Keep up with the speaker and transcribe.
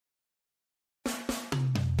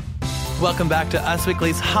Welcome back to Us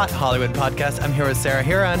Weekly's Hot Hollywood podcast. I'm here with Sarah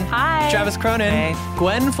Huron. Hi. Travis Cronin. Hey.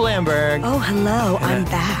 Gwen Flamberg. Oh, hello. I'm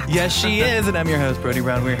back. Yes, she is. And I'm your host, Brody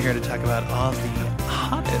Brown. We're here to talk about all the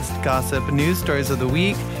hottest gossip, news stories of the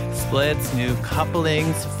week, splits, new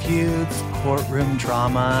couplings, feuds, courtroom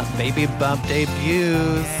drama, baby bump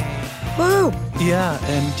debuts. Woo! Yeah,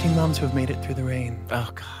 and teen moms who have made it through the rain.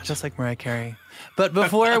 Oh, God. Just like Mariah Carey. But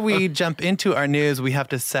before we jump into our news, we have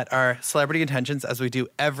to set our celebrity intentions as we do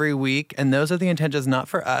every week. And those are the intentions not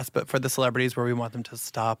for us, but for the celebrities where we want them to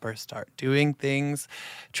stop or start doing things.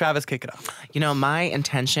 Travis, kick it off. You know, my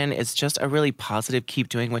intention is just a really positive keep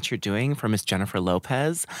doing what you're doing for Miss Jennifer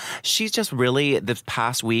Lopez. She's just really, this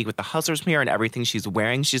past week with the Hustlers mirror and everything she's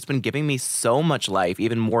wearing, she's been giving me so much life,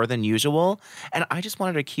 even more than usual. And I just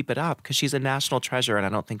wanted to keep it up because she's a national treasure and I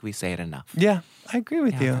don't think we say it enough. Yeah, I agree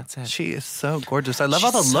with you. That's it. She is so gorgeous. I love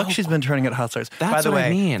all the looks she's been turning at Hustlers. That's By the what way, I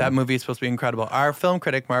mean. that movie is supposed to be incredible. Our film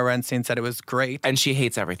critic, Mara Renstein, said it was great. And she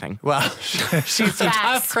hates everything. Well, she's a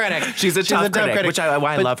tough critic. She's a tough critic, which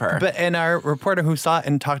why I love her. And our reporter who saw it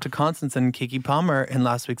and talked to Constance and Kiki Palmer in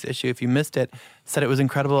last week's issue, if you missed it, said it was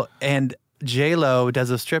incredible. And J-Lo does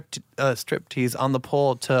a striptease on the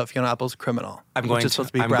pole to Fiona Apple's Criminal. I'm going supposed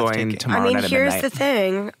to be I'm breathtaking. going tomorrow night at here's midnight. the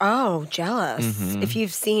thing. Oh, jealous. If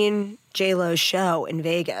you've seen J-Lo's show in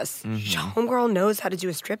Vegas, homegirl knows how to do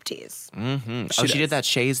a striptease. She did that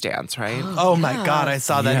Shays dance, right? Oh my God, I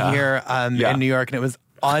saw that here in New York, and it was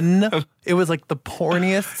it was like the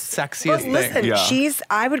porniest, sexiest But listen, thing.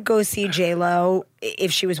 I would go see J-Lo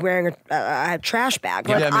if she was wearing a trash bag.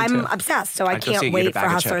 Like, Yeah, me I'm too. obsessed, so I I'd go see can't her eat a wait for bag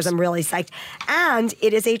of Hustlers. chips. I'm really psyched. And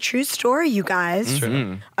it is a true story, you guys,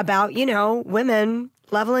 about, women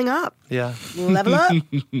leveling up. Yeah. Level up.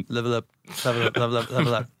 Level up, level up, level up,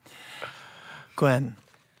 level up. Gwen.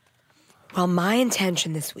 Well, my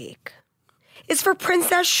intention this week is for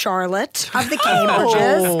Princess Charlotte of the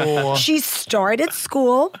Cambridges. She started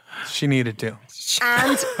school. She needed to.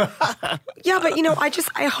 And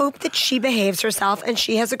I hope that she behaves herself and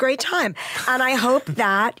she has a great time. And I hope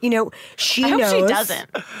that, she I hope knows. she doesn't.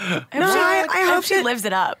 I hope she that- lives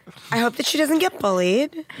it up. I hope that she doesn't get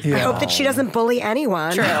bullied. I hope that she doesn't bully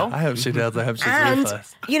anyone. True. I hope she does. I hope she's And,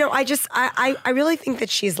 ruthless. I really think that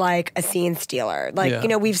she's like a scene stealer. Like,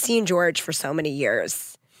 Yeah. we've seen George for so many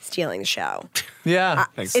years stealing the show. Yeah.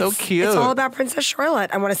 So It's- cute. It's all about Princess Charlotte.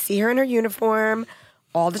 I want to see her in her uniform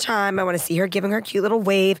all the time. I want to see her giving her cute little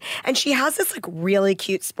wave. And she has this like really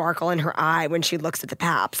cute sparkle in her eye when she looks at the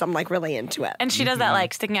paps. I'm like really into it. And she does that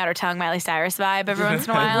like sticking out her tongue Miley Cyrus vibe every once in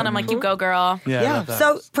a while. And I'm like, you go, girl. Yeah. I love that.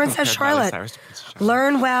 So Princess Compared Miley Charlotte, Cyrus to Princess Charlotte.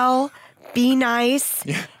 learn well, be nice,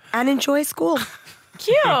 and enjoy school.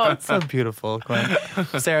 Cute. So beautiful, Gwen.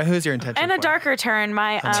 Sarah, who's your intention? And a for? darker turn,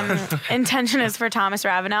 my intention is for Thomas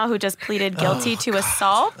Ravenel, who just pleaded guilty to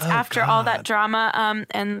assault after all that drama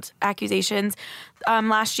and accusations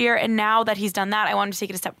last year. And now that he's done that, I wanted to take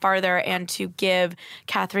it a step farther and to give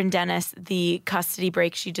Catherine Dennis the custody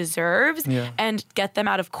break she deserves and get them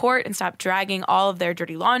out of court and stop dragging all of their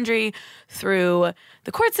dirty laundry through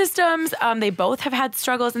the court systems. They both have had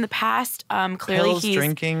struggles in the past. Clearly, Pills, he's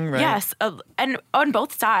drinking, right? Yes, and on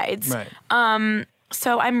both sides. Right.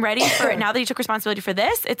 So I'm ready for it. Now that he took responsibility for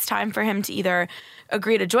this, it's time for him to either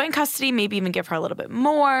agree to joint custody, maybe even give her a little bit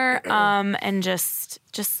more, and just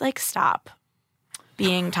like stop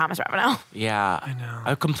being Thomas Ravenel. Yeah. I know.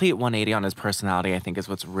 A complete 180 on his personality, I think, is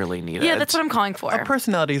what's really needed. Yeah, that's what I'm calling for. A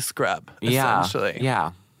personality scrub, essentially.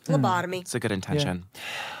 Yeah. Lobotomy. It's a good intention.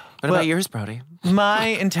 What about yours, Brody? My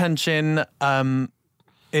intention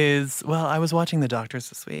is, I was watching The Doctors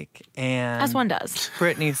this week, and As one does.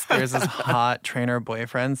 Britney Spears' hot trainer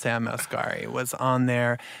boyfriend, Sam Asghari, was on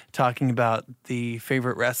there talking about the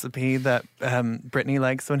favorite recipe that Britney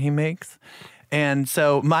likes when he makes. And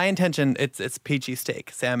so my intention, it's peachy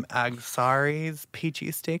steak. Sam Asghari's peachy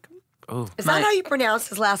steak. Oh. Is that how you pronounce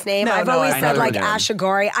his last name? No, I've no, always I said know like the name.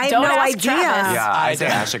 Ashigari. I have Don't no ask idea. Travis. Yeah, I say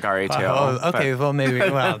Ashigari too. Oh, okay. but- Well, maybe.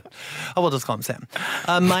 We'll just call him Sam.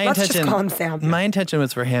 My Let's intention. just call him Sam. My intention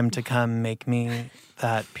was for him to come make me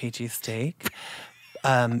that peachy steak.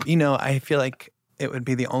 I feel like it would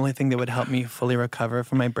be the only thing that would help me fully recover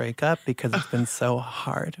from my breakup because it's been so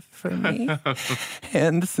hard for me.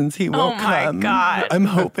 And since he won't my come, God. I'm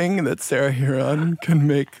hoping that Sarah Huron can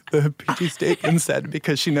make the peachy steak instead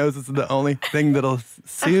because she knows it's the only thing that'll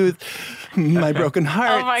soothe my broken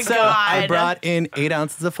heart. Oh my so God. I brought in 8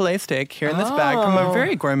 ounces of filet steak here in this bag from a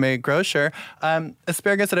very gourmet grocer.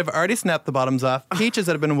 Asparagus that I've already snapped the bottoms off. Peaches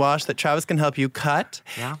that have been washed that Travis can help you cut.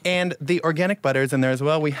 Yeah. And the organic butters in there as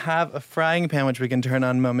well. We have a frying pan which we can turn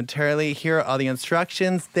on momentarily. Here are all the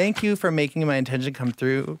instructions. Thank you for making my intention come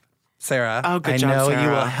through, Sarah. Oh, good I job, know you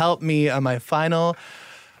Sarah. will help me on my final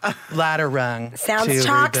ladder rung. Sounds to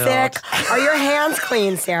toxic. rebuild. Are your hands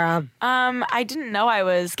clean, Sarah? I didn't know I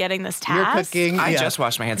was getting this You're task. cooking. I yeah. just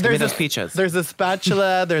washed my hands. Give me those peaches. There's a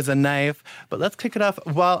spatula, there's a knife, but let's kick it off.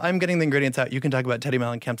 While I'm getting the ingredients out, you can talk about Teddy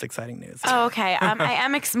Mellencamp's exciting news. Oh, okay. I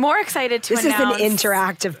am more excited to This is announce. an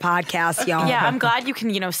interactive podcast, y'all. Yeah, I'm glad you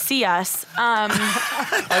can, see us.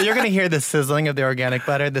 Oh, you're going to hear the sizzling of the organic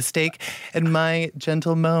butter, the steak, and my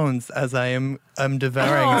gentle moans as I am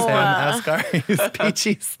devouring Oh. Sam Asghari's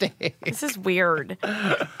peachy steak. This is weird.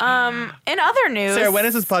 In other news, Sarah, when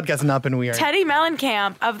has this podcast not been weird? Teddy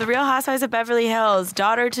Mellencamp of The Real Housewives of Beverly Hills,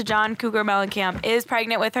 daughter to John Cougar Mellencamp, is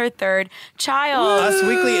pregnant with her third child. Us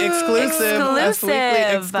Weekly exclusive. Us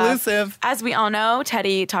Weekly exclusive. As we all know,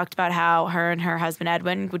 Teddy talked about how her and her husband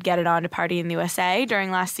Edwin would get it on to Party in the USA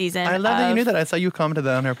during last season. I love that you knew that. I saw you commented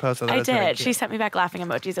that on her post. I did. She sent me back laughing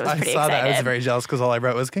emojis. It was I pretty saw excited. that. I was very jealous because all I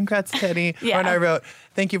wrote was "Congrats, Teddy." Yeah. And I wrote,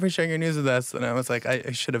 "Thank you for sharing your news with us." And I was like,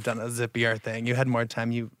 I should have done a Zippier thing. You had more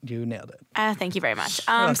time. You nailed it. Thank you very much.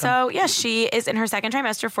 welcome. So, yes, she is in her second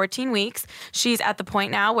trimester, 14 weeks. She's at the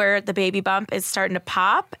point now where the baby bump is starting to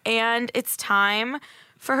pop, and it's time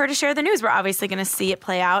for her to share the news. We're obviously going to see it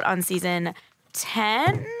play out on season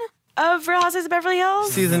 10 of Real Housewives of Beverly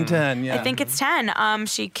Hills. Season 10, yeah. I think it's 10.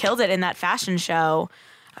 She killed it in that fashion show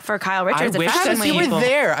for Kyle Richards. I wish Fashion that Week. you were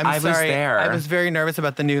there. I was there. I was very nervous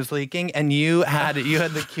about the news leaking, and you had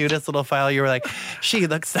the cutest little file. You were like, "She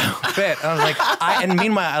looks so fit." I was like, and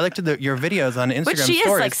meanwhile, I looked at your videos on Instagram But she is,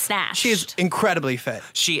 stories. like, snatched. She is incredibly fit.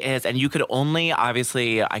 She is, and you could only,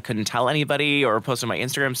 obviously, I couldn't tell anybody or post on my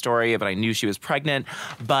Instagram story, but I knew she was pregnant.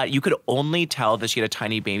 But you could only tell that she had a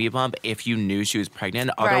tiny baby bump if you knew she was pregnant.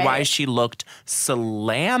 Right. Otherwise, she looked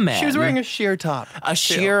slamming. She was wearing a sheer top. A too.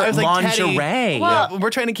 sheer I was like, Teddy, lingerie. well, we're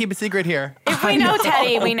trying to keep a secret here. If we know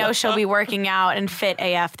Teddy, we know she'll be working out and fit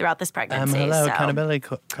AF throughout this pregnancy. Hello, so. accountability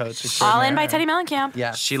coach. All in by extraordinaire. Teddy Mellencamp.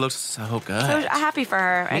 Yeah. She looks so good. So happy for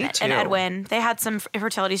her Me and too. Edwin. They had some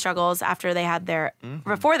fertility struggles after they had their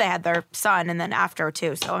before they had their son, and then after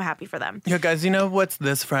too. So I'm happy for them. Yo, guys, you know what's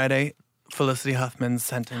this Friday? Felicity Huffman's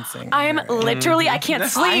sentencing. I am literally I can't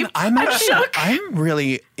sleep. I'm shook. I'm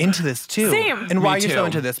really into this too. Same. And why Me are you so too.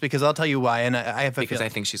 into this? Because I'll tell you why. And I have a because feeling.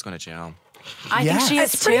 I think she's going to jail. I think she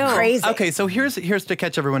is It's pretty too. crazy. Okay, so here's to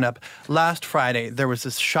catch everyone up. Last Friday, there was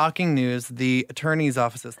this shocking news. The attorney's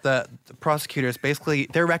offices, the prosecutors, basically,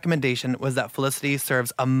 their recommendation was that Felicity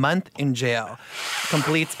serves a month in jail,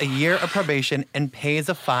 completes a year of probation, and pays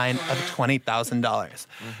a fine of $20,000.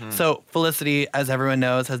 So Felicity, as everyone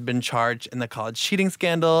knows, has been charged in the college cheating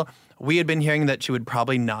scandal. We had been hearing that she would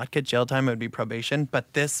probably not get jail time, it would be probation,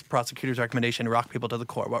 but this prosecutor's recommendation rocked people to the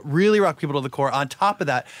core. What really rocked people to the core, on top of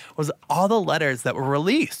that, was all the letters that were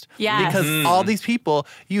released. Yes. Because all these people,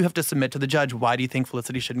 you have to submit to the judge, why do you think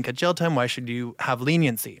Felicity shouldn't get jail time? Why should you have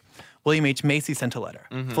leniency? William H. Macy sent a letter.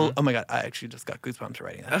 Oh my God, I actually just got goosebumps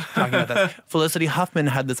writing that, talking about that. Felicity Huffman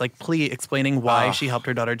had this plea explaining why she helped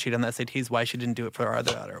her daughter cheat on the SATs, why she didn't do it for her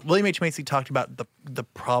other daughter. William H. Macy talked about the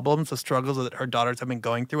problems, the struggles that her daughters have been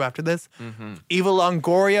going through after this. Eva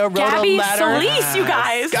Longoria wrote Gabby a letter. Solis, you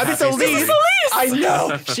guys. Gabby Gabby Solis. Solis. I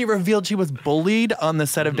know. She revealed she was bullied on the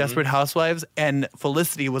set of Desperate Housewives, and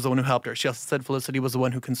Felicity was the one who helped her. She also said Felicity was the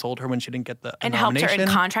one who consoled her when she didn't get the And helped her nomination. in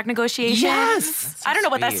contract negotiations. Yes. I don't know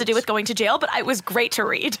what that's to do Sweet. with going to jail, but it was great to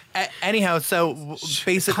read. Anyhow, so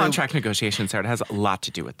basically, Contract negotiations, Sarah, it has a lot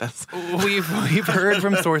to do with this. we've heard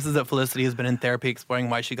from sources that Felicity has been in therapy exploring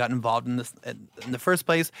why she got involved in this in the first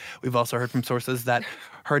place. We've also heard from sources that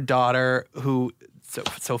her daughter,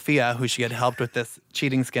 Sophia, who she had helped with this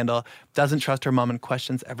cheating scandal, doesn't trust her mom and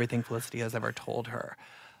questions everything Felicity has ever told her.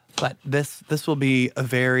 But this will be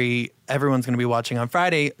everyone's going to be watching on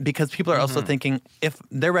Friday, because people are also thinking, if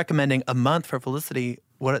they're recommending a month for Felicity,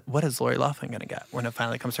 what is Lori Loughlin going to get when it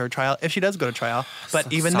finally comes to her trial? If she does go to trial.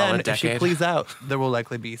 But even then, Solid if she decade. pleads out, there will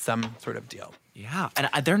likely be some sort of deal. Yeah, and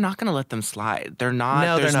they're not going to let them slide. They're not.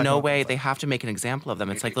 No, they're there's not no gonna way. let them They have to make an example of them.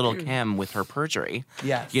 It's like little Kim with her perjury.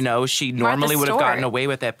 Yes. You know, she Martha normally would have Stewart. gotten away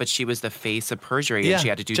with it, but she was the face of perjury, Yeah, and she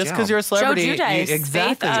had to do just jail. because you're a celebrity. Joe Giudice,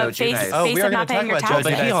 Exactly. Faith, Joe face, Giudice. Oh, face we are of gonna not paying talk your about Joe taxes.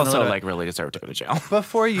 but he Giudice also bit. really deserved to go to jail.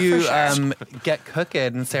 Before you get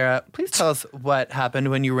cooking, Sarah, please tell us what happened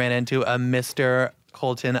when you ran into a Mr.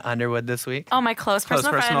 Colton Underwood this week. Oh, my close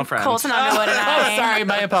personal, personal friend. Colton Underwood and I. Oh, sorry,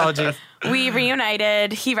 my apologies. We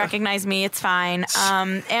reunited. He recognized me. It's fine.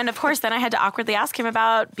 And of course, then I had to awkwardly ask him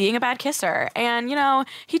about being a bad kisser. And,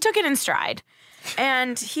 he took it in stride.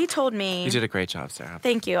 And he told me... You did a great job, Sarah.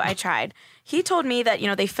 Thank you. I tried. He told me that,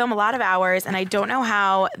 they film a lot of hours, and I don't know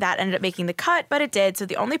how that ended up making the cut, but it did. So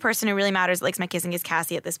the only person who really matters that likes my kissing is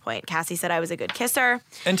Cassie at this point. Cassie said I was a good kisser.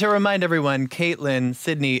 And to remind everyone, Caitlin,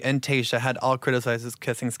 Sydney, and Tayshia had all criticized his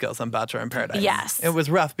kissing skills on Bachelor in Paradise. Yes. It was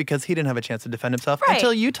rough because he didn't have a chance to defend himself Right.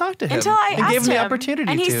 until you talked to him. Until I and asked gave him the him.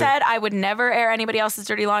 opportunity And he to. said I would never air anybody else's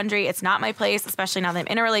dirty laundry. It's not my place, especially now that I'm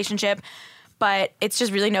in a relationship. But it's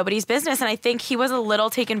just really nobody's business. And I think he was a little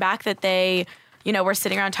taken back that they... we're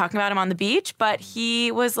sitting around talking about him on the beach, but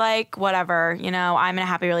he was like, whatever, I'm in a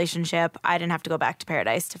happy relationship. I didn't have to go back to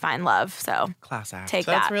paradise to find love. So Class act. take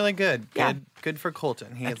So that. that's really good. Yeah. Good for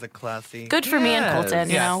Colton. He is a classy. Good for me and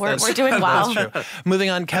Colton. Yes, We're that's- doing well. That's true.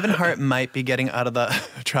 Moving on, Kevin Hart might be getting out of the...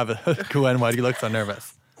 Travis, Gwen, why do you look so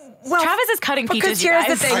nervous? Well, Travis is cutting because peaches, you here's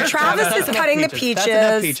the guys. thing. Travis is cutting the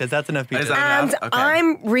peaches. That's enough peaches. And Okay.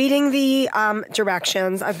 I'm reading the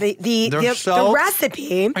directions of the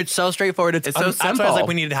recipe. It's so straightforward. It's so that's why I was simple. like,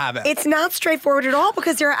 we need to have it. It's not straightforward at all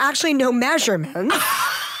because there are actually no measurements.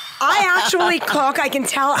 I actually cook. I can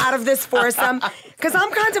tell out of this foursome because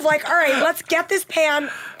I'm kind of like, all right, let's get this pan,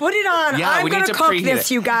 put it on. Yeah, I'm we going need to to cook preheat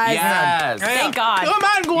this, it. you guys. Yes. Thank God. Come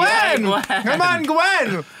on, Gwen. Yeah, Gwen. Come on,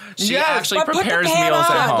 Gwen. She Yes. actually But put the prepares pan meals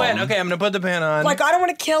on. at home. Gwen, okay, I'm going to put the pan on. Like, I don't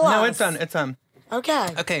want to kill us. no, it's done. It's done. Okay.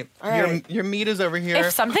 Okay, All right. your meat is over here.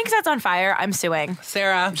 If something sets on fire, I'm suing.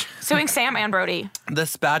 Sarah, Suing Sam and Brody. the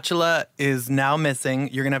spatula is now missing.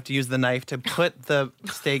 You're going to have to use the knife to put the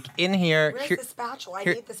steak in here. Where's Here- the spatula?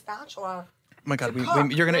 here- I need the spatula. Oh my God,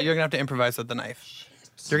 cook. you're gonna have to improvise with the knife.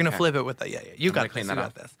 You're gonna flip it with the yeah. You got gonna clean this. that You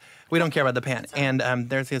up. got this. We don't care about the pan. And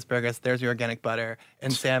there's the asparagus. There's your organic butter.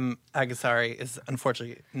 And Sam Agasari is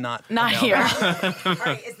unfortunately not Not available. here. All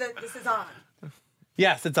right, this is on.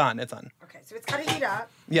 Yes, it's on. It's on. Okay, so it's got to heat up.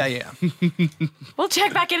 Yeah. We'll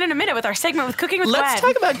check back in a minute with our segment with Cooking with Let's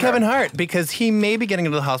Gwen. talk about Kevin Hart because he may be getting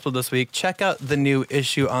into the hospital this week. Check out the new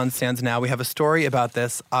issue on Stands Now. We have a story about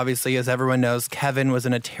this. Obviously, as everyone knows, Kevin was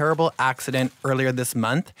in a terrible accident earlier this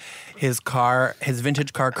month. His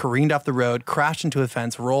vintage car careened off the road, crashed into a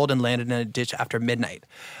fence, rolled and landed in a ditch after midnight.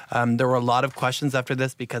 There were a lot of questions after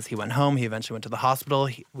this because he went home. He eventually went to the hospital.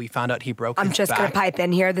 We found out he broke his I'm just back. going to pipe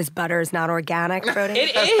in here. This butter is not organic, Brody.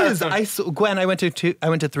 It is. Gwen, I went to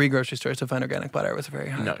 3 grocery stores to find organic butter. It was very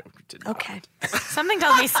hard. No, did not. Okay. Something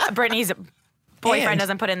tells me Brittany's boyfriend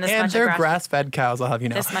doesn't put in this and much they're aggression- grass-fed cows, I'll have you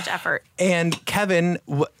know. this much effort. And Kevin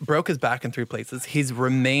broke his back in 3 places. He's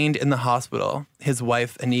remained in the hospital. His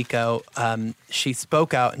wife, Aniko, she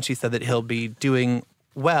spoke out and she said that he'll be doing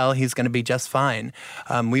well. He's going to be just fine.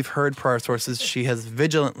 We've heard per our sources she has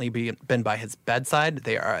vigilantly been by his bedside.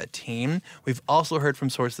 They are a team. We've also heard from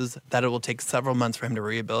sources that it will take several months for him to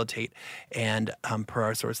rehabilitate. And per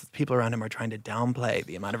our sources, people around him are trying to downplay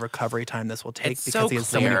the amount of recovery time this will take It's because so he has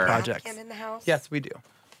so many clear. projects. Napkin in the house? Yes, we do.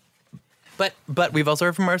 But we've also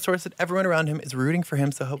heard from our source that everyone around him is rooting for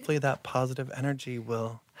him, so hopefully that positive energy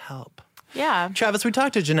will help. Yeah. Travis, we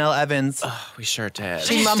talked to Janelle Evans, We sure did.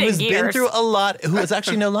 teen mom who's been Years. through a lot, who is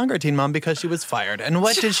actually no longer a teen mom because she was fired. And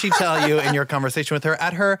what did she tell you in your conversation with her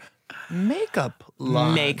at her makeup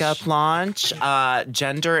launch? Makeup launch,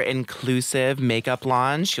 gender inclusive makeup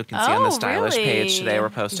launch. You can see on the Oh, stylish really? page today we're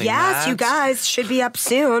posting Yes, that. you guys should be up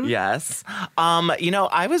soon. Yes.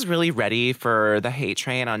 I was really ready for the hate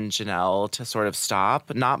train on Janelle to sort of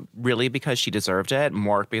stop. Not really because she deserved it,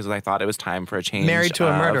 more because I thought it was time for a change. Married to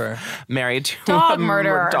a of- murderer. Married to Dog a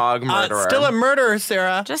murderer. Dog murderer. Still a murderer,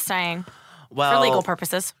 Sarah. Just saying. well, For legal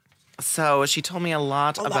purposes. So she told me a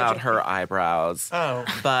lot about her eyebrows. Oh.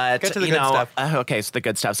 But, Get to the you good know, stuff. Okay, so the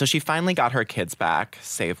good stuff. So she finally got her kids back,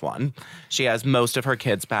 save one. She has most of her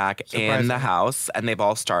kids back in Surprising. the house, and they've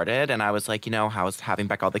all started. And I was like, how's having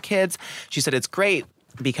back all the kids? She said, it's great.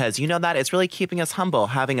 Because that it's really keeping us humble,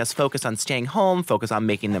 having us focus on staying home, focus on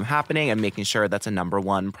making them happening, and making sure that's a number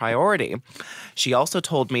one priority. She also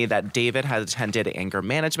told me that David had attended anger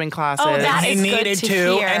management classes. Oh, that He is good needed to to,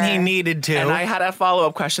 hear. and he needed to. And I had a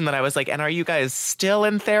follow-up question that I was like, and are you guys still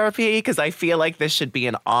in therapy? Because I feel like this should be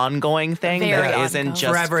an ongoing thing Very that ongoing. isn't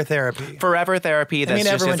just Forever therapy. forever therapy. I That mean,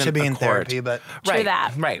 just everyone isn't should be a in court. therapy, but True Right,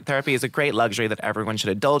 that. right. Therapy is a great luxury that everyone should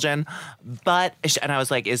indulge in. But, and I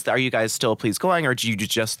was like, are you guys still please going, or do you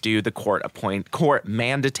just do the court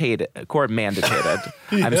mandated?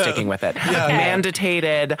 I'm sticking with it.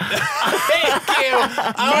 Mandated. thank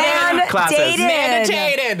you. Classes.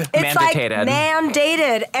 Mandated. It's like Mandated.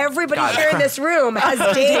 mandated. Everybody Got it. here in this room has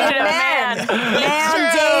dated Dated a men.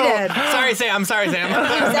 man. Mandated. Sorry, Sam.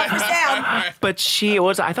 Except for Sam. But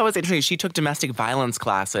I thought it was interesting. She took domestic violence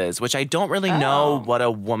classes, which I don't really know what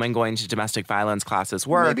a woman going to domestic violence classes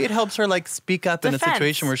were. Maybe it helps her speak up in a Defense.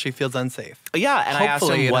 situation where she feels unsafe. Yeah, and I asked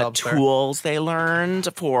Hopefully him it what helps her. tools they learned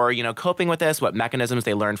for, coping with this, what mechanisms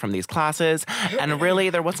they learned from these classes. And really,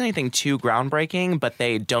 there wasn't anything too groundbreaking, but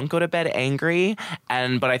they don't go to bed angry.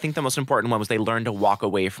 But I think the most important one was they learned to walk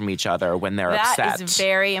away from each other when they're upset. That is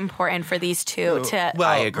very important for these two to Well,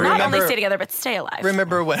 I agree. not only remember- stay together, but stay alive.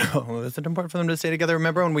 Remember when, is it important for them to stay together?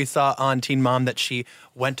 Remember when we saw on Teen Mom that she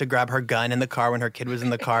went to grab her gun in the car when her kid was in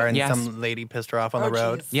the car and Yes. some lady pissed her off on the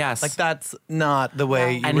road? geez. Yes. Like, that's not the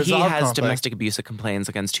way you And he resolve has conflict. domestic abuse complaints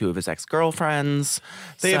against 2 of his ex-girlfriends.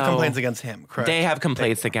 They have So- complaints against him, correct? They have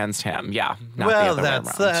complaints against him, yeah. Not Well, the other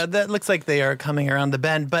that's way around. that looks like they are coming around the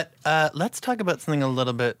bend. But let's talk about something a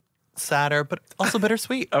little bit sadder, but also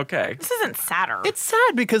bittersweet. Okay. This isn't sadder. It's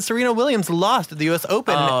sad because Serena Williams lost at the U.S.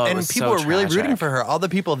 Open, Oh, it and was people so were really rooting tragic. for her. All the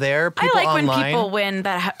people there, I people like online. when people win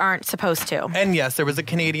that aren't supposed to. And yes, there was a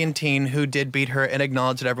Canadian teen who did beat her and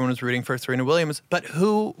acknowledged that everyone was rooting for Serena Williams. But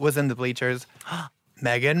who was in the bleachers?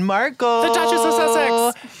 Meghan Markle. The Duchess of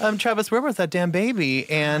Sussex. Travis, where was that damn baby?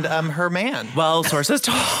 And her man. Well, sources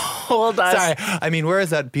told us. Sorry, I mean, where is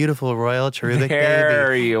that beautiful royal cherubic There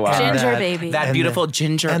baby? you are. And Ginger baby. That and beautiful and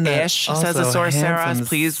ginger-ish, that says the also source, Sarah. handsome,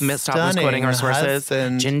 Please stop misquoting our stunning sources.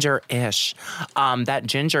 husband. Ginger-ish. That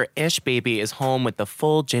ginger-ish baby is home with the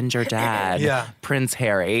full ginger dad, Yeah. Prince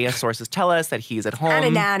Harry. Sources tell us that he's at home. And a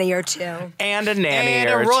nanny or two. And a nanny And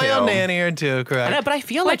or a royal two. nanny or two, correct? But I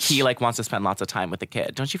feel like he wants to spend lots of time with the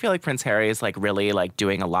kid. Don't you feel like Prince Harry is really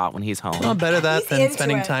doing a lot when he's home? Well, better that He's than into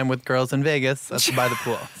spending it. time with girls in Vegas by the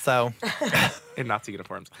pool. So, In Nazi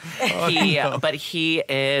uniforms. But he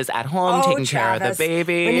is at home taking care of Travis. the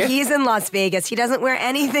baby. When he's in Las Vegas, he doesn't wear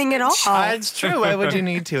anything at all. it's true. Why would you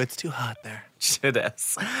need to? It's too hot there. It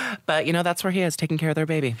is. But, that's where he is, taking care of their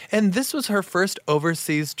baby. And this was her first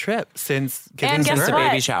overseas trip since giving And guess birth. The what?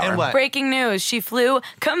 baby shower. And what? Breaking news: she flew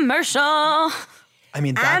commercial. I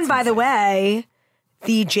mean, that's And by the insane. way,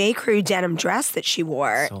 the J. Crew denim dress that she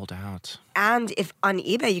wore, Sold out. and if on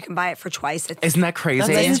eBay you can buy it for twice its Isn't that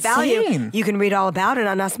crazy? That's its value. insane. You can read all about it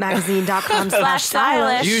on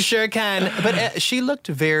usmagazine.com/stylish. You sure can. But she looked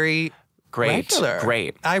very Great. regular.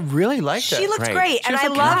 Great. I really liked it. She looked Great. great, She and was I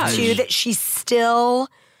so love cash. too that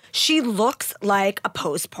she looks like a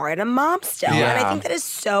postpartum mom still. And I Yeah. think that is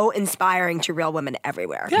so inspiring to real women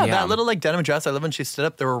everywhere. Yeah, Yeah. that little denim dress. I love when she stood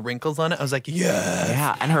up. There were wrinkles on it. I was like, yeah.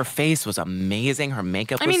 Yeah, and her face was amazing. Her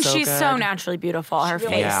makeup was I mean, so she's good. so naturally beautiful. Her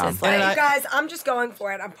Really face Yeah. is All right, like. you guys, I'm just going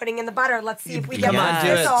for it. I'm putting in the butter. Let's see if we get Come on, my do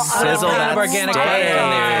it. sizzle. Sizzle Oh, that organic steak. butter in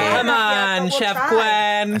there. Come Yeah, on, but we'll Chef try.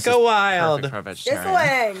 Gwen. This Go is wild. Perfect for a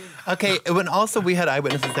vegetarian. Sizzling. Okay, when also we had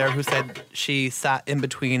eyewitnesses there who said she sat in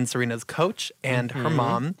between Serena's coach and her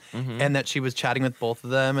mom, and that she was chatting with both of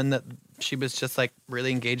them, and that she was just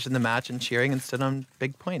really engaged in the match and cheering and stood on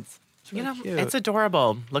big points. It's really cute. It's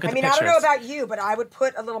adorable. Look at I mean, the I pictures. don't know about you, but I would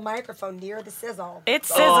put a little microphone near the sizzle. It's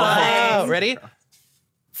sizzling. Oh, ready?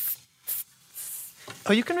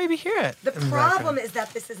 Oh, you can maybe hear it. The problem is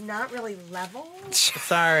that this is not really level.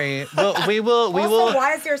 Sorry. Well, we will. Also,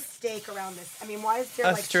 why is there steak around this? I mean, why is there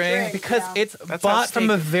A string because Yeah. it's how bought from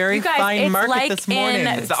a steak- very You guys, fine it's market like this morning.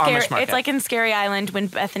 in the Amish market. It's like in Scary Island when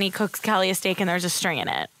Bethany cooks Kelly a steak and there's a string in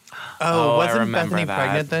it. Oh, I wasn't remember Bethany that.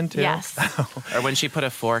 pregnant then too? Yes. Or when she put a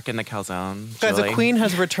fork in the calzone. Guys, the Julie. queen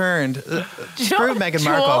has returned. Screw Meghan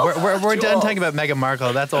Markle. We're done talking about Meghan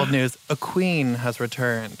Markle. That's old news. A queen has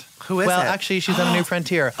returned. Who is well, it? actually, she's on a new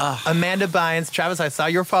frontier. Amanda Bynes. Travis, I saw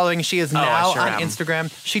you're following. She is I now sure on am.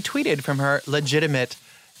 Instagram. She tweeted from her legitimate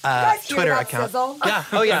You guys hear Twitter that account. sizzle? Yeah.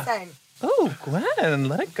 Oh, yeah. Just saying. Oh, Gwen,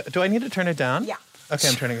 let it go. Do I need to turn it down? Yeah. Okay,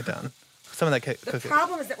 I'm turning it down. Some of that The cookie.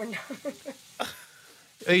 problem is that we're not.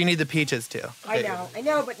 Oh, you need the peaches too. I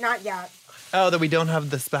know, but not yet. Oh, that we don't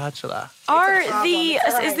have the spatula. Are problem. the It's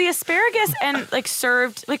all is right. the asparagus and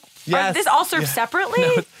served are Yes. this all served Yeah. separately?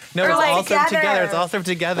 No, Or it's like all served together. together. It's all served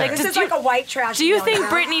together. Like, This Did is you- like a white trash. Do you meal, think know?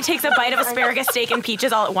 Britney takes a bite of asparagus, steak, and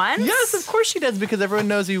peaches all at once? Yes, of course she does, because everyone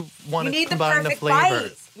knows you want You to need the combine the perfect flavors.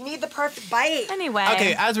 bite. You need the perfect bite. Anyway.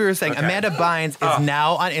 Okay, as we were saying, Amanda Bynes is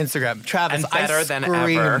now on Instagram. Travis, And better I than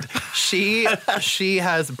screamed. ever. She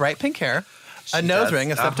has bright pink hair, a nose does.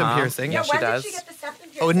 ring, a septum piercing. Yeah, When she did does. she get the septum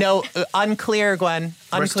piercing? Oh no, unclear, Gwen.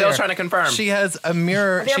 We're Unclear. still trying to confirm. She has a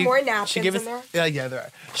mirror. Are there she, more napkins she gave us, in there? Yeah, there are.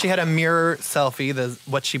 She had a mirror selfie,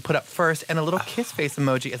 what she put up first, and a little kiss face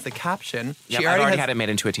emoji as the caption. Yep, She I've already has, had it made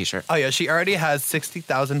into a t-shirt. Oh yeah, she already has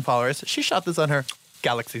 60,000 followers. She shot this on her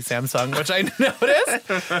Galaxy Samsung, which I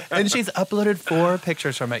noticed, and she's uploaded 4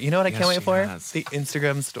 pictures from it. You know what I Yes, can't wait she for? has. The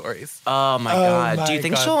Instagram stories. Oh my god. my Do you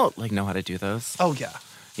think God. she'll know how to do those? Oh yeah,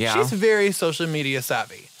 Yeah. She's very social media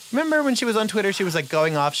savvy. Remember when she was on Twitter, she was like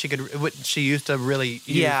going off. She used to really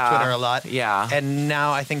use Twitter a lot. Yeah. And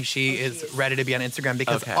now I think she is ready to be on Instagram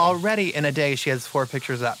because already in a day she has 4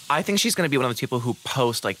 pictures up. I think she's going to be one of those people who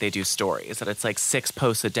post like they do stories, that it's like 6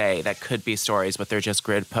 posts a day that could be stories, but they're just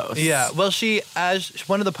grid posts. Yeah. Well,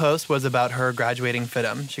 one of the posts was about her graduating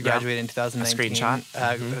FIDM. She graduated in 2019. A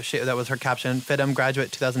screenshot. That was her caption, FIDM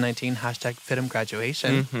graduate 2019, #FIDM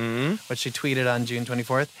graduation, which she tweeted on June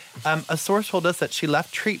 24th. A source told us that she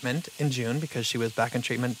left treatment in June because she was back in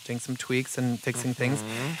treatment doing some tweaks and fixing things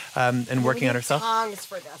and working on herself. Tongs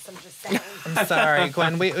for this, I'm just saying. I'm sorry,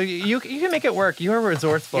 Gwen. You can make it work. You are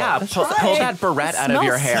resourceful. Yeah, pull that barrette out of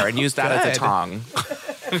your hair and use that as a tong.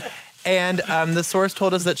 And the source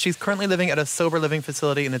told us that she's currently living at a sober living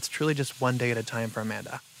facility, and it's truly just one day at a time for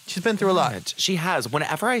Amanda. She's been through a lot. She has.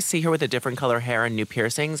 Whenever I see her with a different color hair and new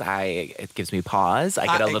piercings, it gives me pause. I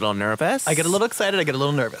get a little nervous. I get a little excited. I get a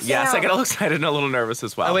little nervous. Yes, I get a little excited and a little nervous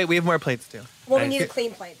as well. Oh, wait, we have more plates too. Well, we need a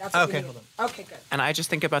clean plate. That's what we need. Hold Okay, good. And I just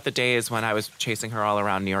think about the days when I was chasing her all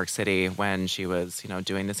around New York City when she was,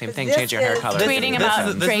 doing the same thing, This changing her hair is- color. Tweeting about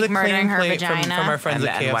This is Drake a clean murdering her plate vagina. from our friends and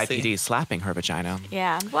the at KFC. NYPD slapping her vagina.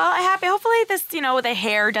 Yeah. Well, hopefully this, the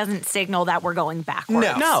hair doesn't signal that we're going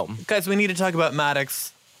backwards. No. Guys, we need to talk about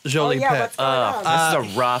Maddox Jolie Pitt. What's going on? This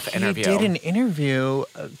is a rough interview. He did an interview.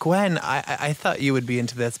 Gwen, I thought you would be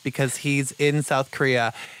into this because he's in South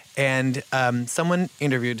Korea. And someone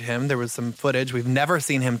interviewed him. There was some footage. We've never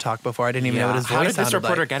seen him talk before. I didn't even know what his voice How did this sounded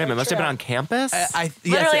reporter like. get him? It must have been on campus? Yes,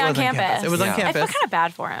 Literally it on was campus. It was on Yeah. I campus. feel kind of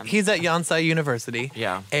bad for him. He's at Yonsei University.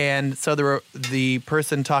 Yeah. And so the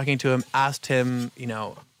person talking to him asked him,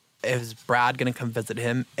 is Brad going to come visit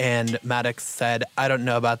him? And Maddox said, I don't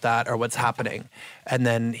know about that or what's happening. And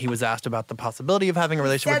then he was asked about the possibility of having a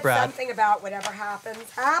relationship with Brad. Something about whatever happens,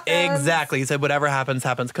 happens. Exactly. He said, whatever happens,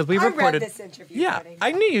 happens. Because we've I reported. read this interview. Yeah, Brody.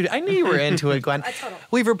 I knew you were into it, Gwen. Totally.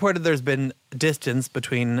 We've reported there's been distance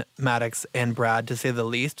between Maddox and Brad, to say the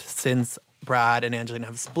least, since Brad and Angelina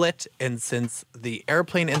have split and since the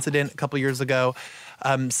airplane incident a couple years ago.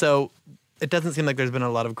 So it doesn't seem like there's been a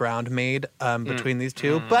lot of ground made between these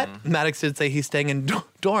two. But Maddox did say he's staying in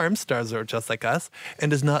dorms, stars are just like us, and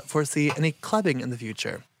does not foresee any clubbing in the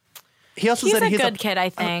future. He also He's said a he's good kid, I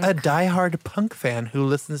think. a diehard punk fan who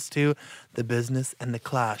listens to The Business and The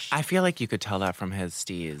Clash. I feel like you could tell that from his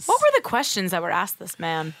steez. What were the questions that were asked this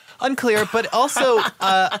man? Unclear, but also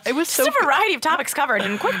it was so Just a variety of topics covered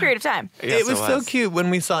in a quick period of time. Yes, it was so cute when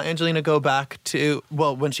we saw Angelina go back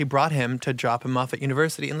when she brought him to drop him off at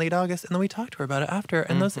university in late August, and then we talked to her about it after.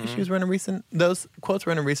 And those quotes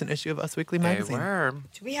were in a recent issue of Us Weekly They magazine. were.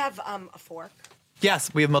 Do we have a fork?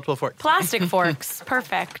 Yes, we have multiple forks. Plastic forks.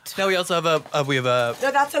 Perfect. No, we also have No,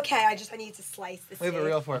 that's okay. I need to slice this. we have a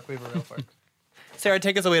real fork. Sarah,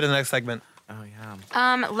 take us away to the next segment. Oh,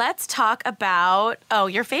 yeah. Let's talk about,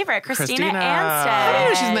 your favorite, Christina Christina.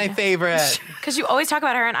 Anstead. Oh, she's my favorite. Because you always talk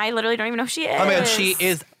about her, and I literally don't even know who she is. Oh my God, she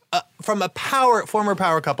is from a former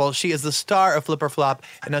power couple. She is the star of Flip or Flop,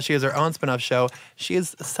 and now she has her own spin-off show. She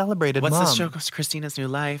is a celebrated What's mom. this show? Christina's New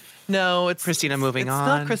Life? No, it's Christina Moving it's On.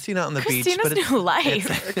 not Christina on the beach. Christina's But it's New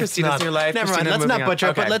Life. Christina's New Life. Never mind. Christina Let's not Moving On. butcher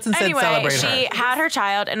it, but Okay. let's instead Anyway, celebrate she her. had her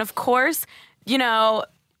child, and of course,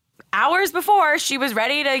 hours before she was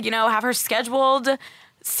ready to, have her scheduled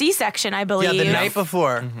C-section, I believe. Yeah, the night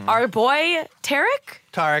before. Our boy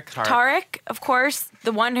Tarek, of course,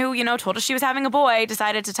 the one who, told us she was having a boy,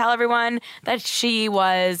 decided to tell everyone that she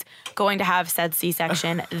was going to have said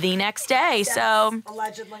C-section the next day. So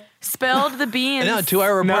Allegedly. spilled the beans. No,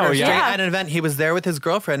 2-hour reporter. No, yeah. Straight at an event. He was there with his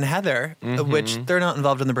girlfriend, Heather, which they're not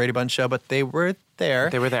involved in the Brady Bunch show, but they were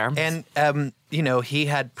there. They were there. And, he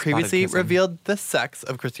had previously kissing. revealed the sex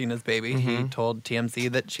of Christina's baby. He told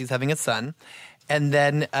TMZ that she's having a son. And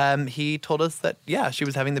then he told us that, she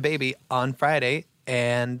was having the baby on Friday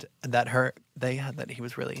and that he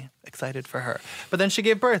was really excited for her. But then she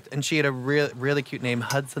gave birth and she had a really cute name,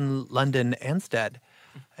 Hudson London Anstead.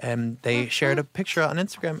 And they shared a picture on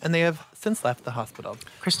Instagram and they have since left the hospital.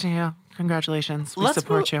 Christina, congratulations. We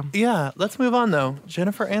support you. Yeah, let's move on though.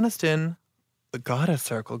 Jennifer Aniston, the Goddess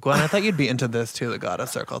Circle. Gwen, I thought you'd be into this too, the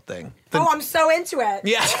Goddess Circle thing. I'm so into it.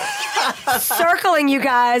 Yeah. Circling, you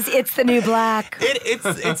guys. It's the new black.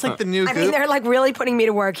 It's like the new I goop. mean, they're like really putting me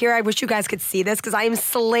to work here. I wish you guys could see this because I am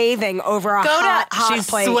slaving over a hot she's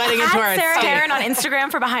plate. sweating into our At Sarah steak. Heron on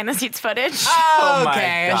Instagram for behind the scenes footage. Oh my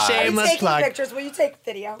Okay, a God. Are you shameless taking plug. pictures? Will you take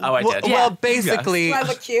video? Oh, I did. Well, basically, Do I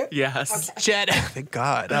look cute? Yes. Jen, thank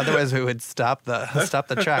God. Otherwise, we would stop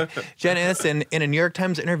the track. Jen Aniston, in a New York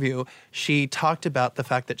Times interview, she talked about the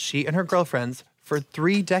fact that she and her girlfriends for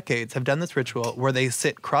 3 decades have done this ritual where they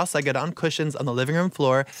sit cross-legged on cushions on the living room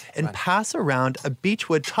floor and pass around a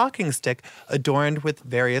beechwood talking stick adorned with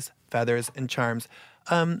various feathers and charms.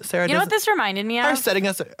 Sarah, You know what this reminded me of?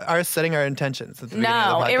 are setting our intentions at the beginning of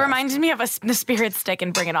No, the podcast. it reminded me of the spirit stick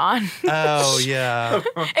and Bring It On. Oh, yeah.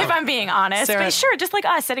 If I'm being honest. Sarah- But sure, just like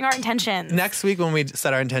us, setting our intentions. Next week when we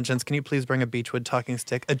set our intentions, can you please bring a beechwood talking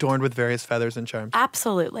stick adorned with various feathers and charms?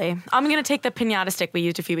 Absolutely. I'm going to take the pinata stick we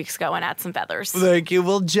used a few weeks ago and add some feathers. Thank you.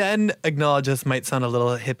 Well, Jen acknowledged this might sound a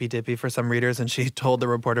little hippy-dippy for some readers, and she told the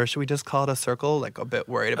reporter, should we just call it a circle? Like, a bit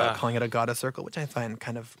worried about calling it a goddess circle, which I find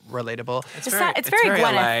kind of relatable. It's very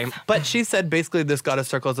Gwyneth. LA. But she said basically this goddess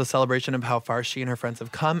circle is a celebration of how far she and her friends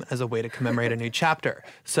have come as a way to commemorate a new chapter.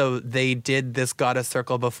 So they did this goddess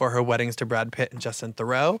circle before her weddings to Brad Pitt and Justin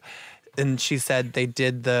Theroux. And she said they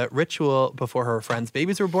did the ritual before her friends'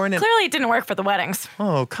 babies were born. And Clearly, it didn't work for the weddings.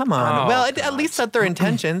 oh, come on. Oh, Well, it at least set their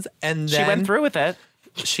intentions. And then She went through with it.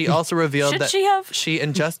 she also revealed Should that she have? she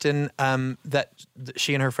and Justin,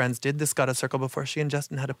 she and her friends did this goddess circle before she and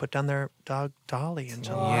Justin had to put down their dog Dolly in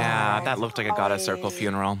July. Yeah, that looked like a goddess circle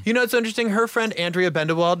funeral. You know, it's interesting. Her friend Andrea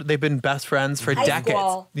Bendewald, they've been best friends for High decades.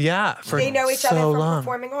 school. Yeah, for They know each so other from long.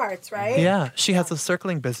 performing arts, right? Yeah, she has a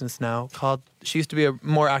circling business now called. She used to be a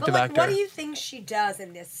more But active like, actor. what do you think she does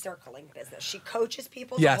in this circling business? She coaches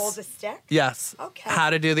people Yes. to hold a stick? Yes. Okay.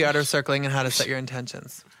 How to do the art of circling and how to set your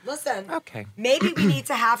intentions. Listen, Okay. maybe we need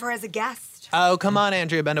to have her as a guest. Oh, come on,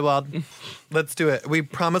 Andrea Bendewald. Let's do it. We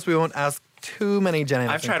promise we won't ask too many Jenny.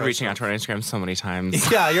 I've tried reaching out to her on Instagram so many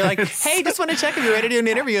times. Yeah, you're like, hey, just want to check if you're ready to do an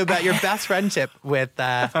interview about your best friendship with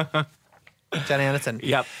Jenny Aniston.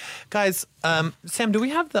 Yep. Guys, Sam, do we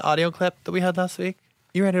have the audio clip that we had last week?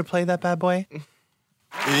 You ready to play that bad boy?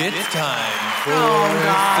 It's time for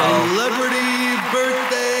Celebrity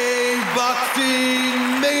Birthday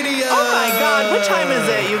Boxing Mania. Oh my God, what time is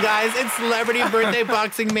it, you guys? It's Celebrity Birthday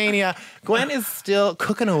Boxing Mania. Gwen is still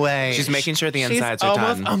cooking away. She's making sure the She's insides are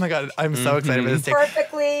almost, done. Oh my God, I'm so excited for this day.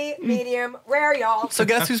 Perfectly medium rare, y'all. So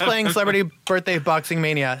guess who's playing Celebrity Birthday Boxing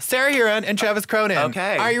Mania? Sarah Huron and Travis Cronin.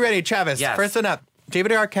 Okay. Are you ready, Travis? Yes. First one up,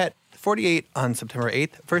 David Arquette, 48 on September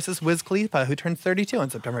 8th versus Wiz Khalifa, who turns 32 on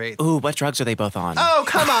September 8th. Ooh, what drugs are they both on? Oh,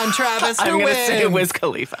 come on, Travis. I'm Who going to wins? say Wiz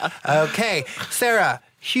Khalifa. Okay, Sarah,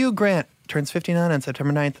 Hugh Grant turns 59 on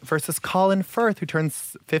September 9th versus Colin Firth, who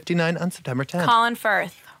turns 59 on September 10th. Colin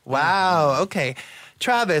Firth. Wow, okay.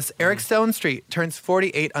 Travis, Eric Stone Street turns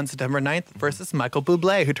 48 on September 9th versus Michael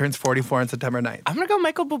Bublé, who turns 44 on September 9th. I'm going to go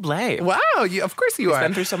Michael Bublé. Wow, of course you are.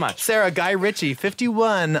 been through so much. Sarah, Guy Ritchie,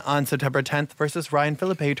 51 on September 10th versus Ryan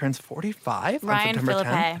Philippe, who turns 45 on Ryan September Philippe.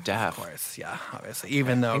 10th. Def. Of course, yeah, obviously.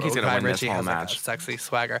 Even though think he's gonna Guy win this Ritchie whole has like, a match. sexy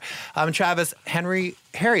swagger. Travis, Harry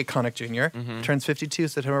Connick Jr. Turns 52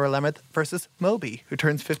 September 11th versus Moby, who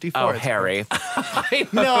turns 54. Oh, Harry. I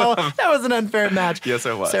know. That was an unfair match. Yes,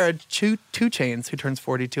 it was. Sarah, Two Chainz, who turns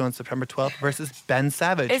 42 on September 12th versus Ben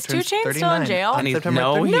Savage. Is who turns 2 Chainz still in 39 jail? on And he's, September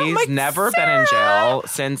no, 30th. he's my never been in jail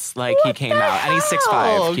since like he came out. And he's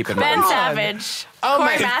 6'5", keep in Ben mind. Savage. Oh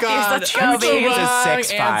Corey my Matthews, God. let's go, That's the baby. He's a wrong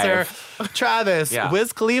 6'5". answer. Travis, Yeah.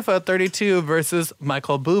 Wiz Khalifa, 32 versus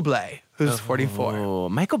Michael Bublé, who's 44. Oh,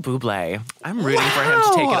 Michael Bublé. I'm rooting for him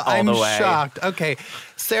to take it all I'm the way. shocked. Okay.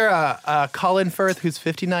 Sarah, Colin Firth, who's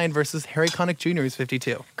 59 versus Harry Connick Jr., who's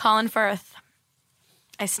 52. Colin Firth.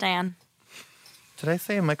 I stan. Did I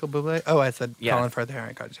say Michael Bublé? Oh, I said Yeah. Colin Firth.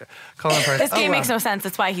 Harry Connick. Colin Firth. This game wow. makes no sense.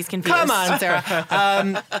 That's why he's confused. Come on,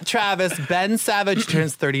 Sarah. Travis, Ben Savage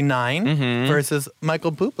turns 39 versus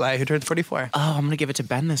Michael Bublé, who turns 44. Oh, I'm going to give it to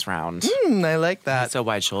Ben this round. I like that. So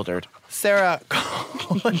wide-shouldered. Sarah,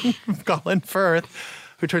 Colin Firth,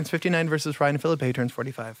 who turns 59 versus Ryan Philippe, who turns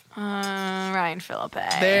 45. Ryan Philippe.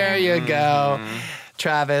 There you go.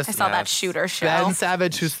 Travis. I saw that shooter show. Ben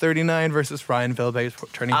Savage, who's 39 versus Ryan Philippe, who's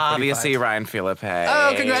turning 45. Obviously, Ryan Philippe.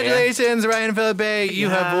 Oh, congratulations, Ryan Philippe. You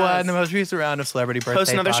have won the most recent round of Celebrity Birthday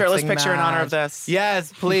Post another shirtless Boxing picture in honor of match. this.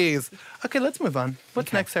 Yes, please. Okay, let's move on.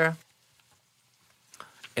 What's next, Sarah?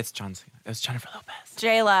 It's John Cena. It's Jennifer Lopez.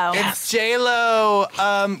 J-Lo. It's J-Lo.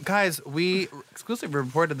 Guys, we exclusively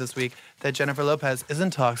reported this week that Jennifer Lopez is in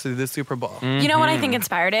talks to do the Super Bowl. You know what I think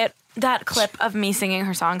inspired it? That clip of me singing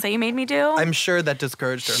her songs that you made me do. I'm sure that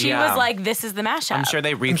discouraged her. She Yeah. was like, this is the mashup. I'm sure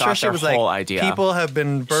they I'm rethought sure she their was whole like, idea. people have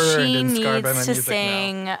been burned She and scarred by my needs to music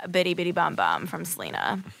sing Bitty Bitty Bum Bum from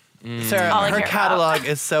Selena. now. Sarah, all I her care catalog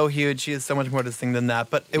is so huge. She has so much more to sing than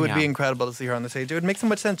that. But it would be Yeah. incredible to see her on the stage. It would make so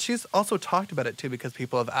much sense. She's also talked about it too because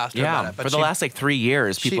people have asked her about Yeah, it. But for the last like 3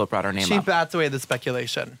 years, people have brought her name She up. bats away the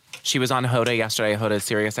speculation. She was on Hoda yesterday, Hoda's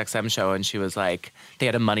Sirius XM show, and she was like, they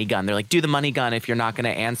had a money gun. They're like, do the money gun if you're not going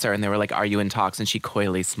to answer. And they were like, are you in talks? And she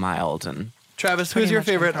coyly smiled. And Travis, Pretty who's your much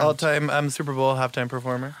favorite confirmed. all-time Super Bowl halftime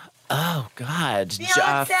performer? Oh, God.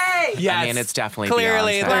 Beyonce! Yes. I mean, it's definitely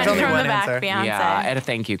Clearly, Beyonce. there's only From one the back, answer. Beyonce. Yeah, and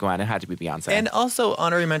thank you, Gwen. It had to be Beyonce. And also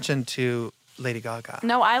honorary mention to Lady Gaga.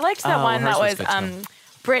 No, I liked that one hers that was was good, too.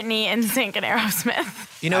 Britney and Sync and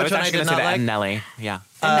Aerosmith. You know I which was one I actually did going to not say that. like? And Nelly. Yeah.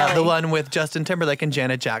 The one with Justin Timberlake and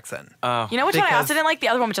Janet Jackson. You know which one I Because- also didn't like? The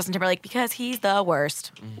other one with Justin Timberlake because he's the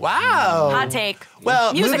worst. Wow. Hot take.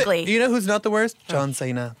 Well, musically. You know who's not the worst? John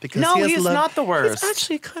Cena. Because No, he has he's not the worst. He's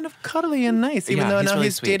actually kind of cuddly and nice, even Yeah, though he's now really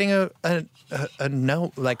he's sweet. dating a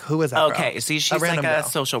no, like who is that? Okay, girl? see, she's like random a girl.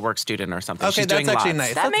 social work student or something. Okay, She's that's doing actually lots.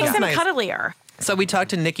 nice. that makes That's him nice. cuddlier. So we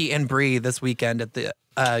talked to Nikki and Bree this weekend at the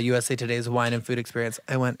USA Today's Wine and Food Experience.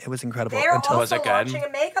 I went. It was incredible. They're Until Was also it good? launching a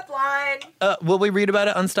makeup line. will we read about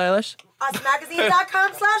it on Stylish?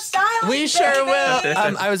 usmagazine.com/stylish. We sure will.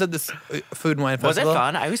 I was at this food and wine Was it festival.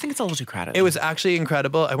 fun? I always think it's a little too crowded. It was actually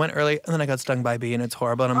incredible. I went early and then I got stung by a bee and it's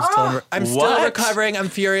horrible and I'm still What? recovering. I'm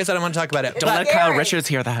furious. I don't want to talk about it. Don't But let Kyle Scary. Richards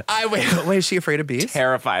hear that. wait, is she afraid of bees?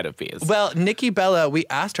 Terrified of bees. Well, Nikki Bella, we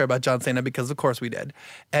asked her about John Cena because of course we did.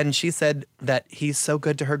 And she said that he's so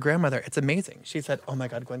good to her grandmother. It's amazing. She said, "Oh my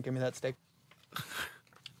God, Gwen, give me that steak."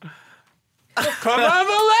 Come on,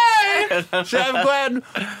 away, Chef Gwen.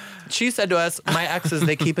 She said to us, "My exes,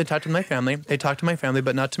 they keep in touch with my family. They talk to my family,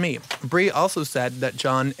 but not to me." Bree also said that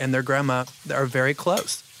John and their grandma are very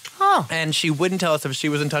close. Oh. And she wouldn't tell us if she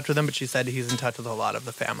was in touch with them, but she said he's in touch with a lot of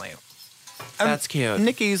the family. That's cute.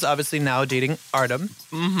 Nikki's obviously now dating Artem.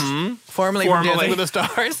 Mm-hmm. Formerly from Dancing with the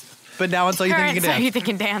Stars. But now it's all you All think right, you so can you dance. think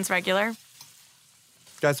you can dance regular?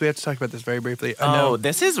 Guys, we have to talk about this very briefly. I Oh, know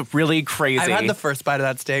this is really crazy. I've had the first bite of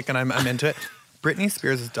that steak and I'm into it. Britney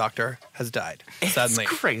Spears' doctor has died suddenly.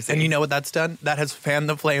 crazy. And you know what that's done? That has fanned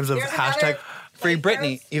the flames of There's hashtag another free plate,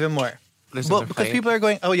 Britney guys. even more. There's Well, another because plate. people are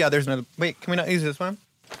going, oh yeah, there's another. Wait, can we not use this one?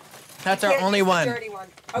 That's our only one. Dirty one.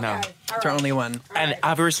 Okay. No. All That's our right. only one. And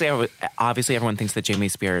obviously everyone thinks that Jamie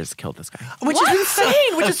Spears killed this guy. Which is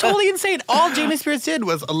insane, which is totally insane. All Jamie Spears did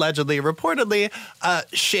was allegedly, reportedly,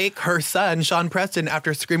 shake her son, Sean Preston,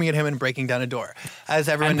 after screaming at him and breaking down a door. As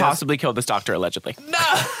everyone And knows. possibly killed this doctor, allegedly. No!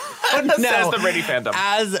 Says the Britney fandom.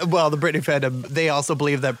 As well, the Britney fandom, they also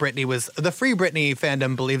believe that Britney was, the Free Britney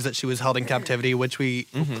fandom believes that she was held in captivity, which we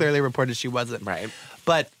clearly reported she wasn't. Right.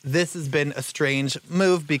 But this has been a strange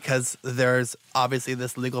move because there's obviously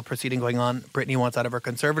this legal proceeding going on. Britney wants out of her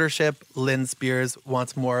conservatorship. Lynn Spears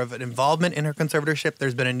wants more of an involvement in her conservatorship.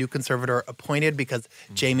 There's been a new conservator appointed because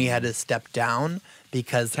Jamie had to step down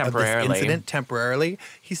because of this Temporarily. incident temporarily.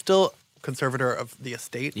 He's still conservator of the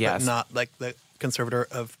estate, Yes. but not like the conservator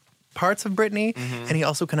of parts of Britney. And he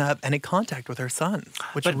also cannot have any contact with her son,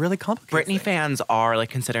 which But really complicates Britney things. fans are like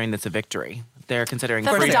considering this a victory. They're considering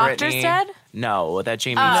That the free doctor's Britney. dead? No, that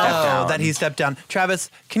Jamie stepped down. Oh, that he stepped down. Travis,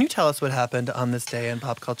 can you tell us what happened on this day in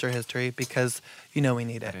pop culture history? Because you know we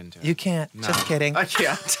need it. didn't do it. You can't. Just kidding. I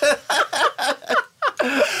can't.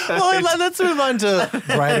 Well, let's move on to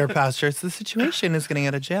brighter pastures. The situation is getting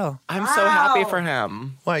out of jail. I'm so happy Wow. for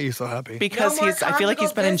him. Why are you so happy? Because No more I feel like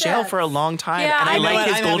he's been in jail conjugal for a long time. Yeah, and I I know like what-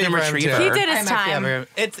 his I'm happy golden for him, too. retriever. He did his I'm actually time.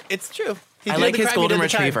 happy. It's true. He I did like the his crime, he golden did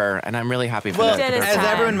the time. retriever, and I'm really happy for Well, that. did his as time.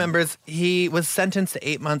 everyone remembers, he was sentenced to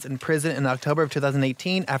 8 months in prison in October of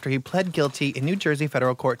 2018 after he pled guilty in New Jersey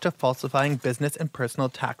federal court to falsifying business and personal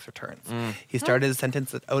tax returns. He started his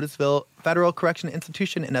sentence at Otisville Federal Correction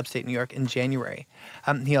Institution in upstate New York in January.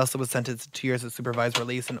 He also was sentenced to 2 years of supervised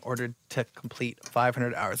release and ordered to complete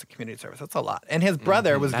 500 hours of community service. That's a lot. And his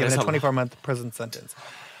brother was That given is a a lot. 24-month prison sentence.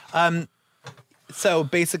 So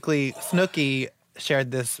basically, Snooki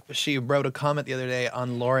shared this. She wrote a comment the other day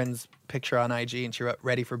on Lauren's picture on IG, and she wrote,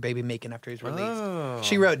 "Ready for baby making" after he's released.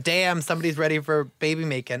 She wrote, "Damn, somebody's ready for baby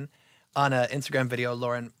making." On an Instagram video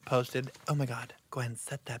Lauren posted, "Oh my God, Gwen,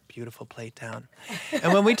 set that beautiful plate down."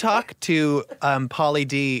 And when we talked to Pauly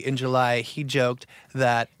D in July, he joked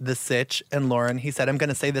that the Sitch and Lauren, he said, "I'm going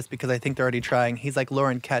to say this because I think they're already trying." He's like,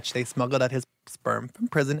 "Lauren, catch, they smuggled out his sperm from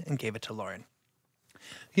prison and gave it to Lauren."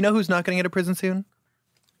 You know who's not going to get out of prison soon?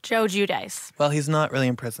 Joe Giudice. Well, he's not really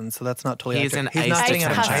in prison, so that's not totally He's accurate. in He's not ICE getting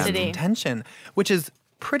out of detention. ICE Custody. detention, which is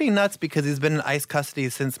pretty nuts because he's been in ICE custody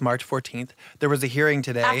since March 14th. There was a hearing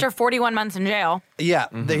today. After 41 months in jail. Yeah,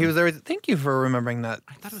 he was there. Thank you for remembering that.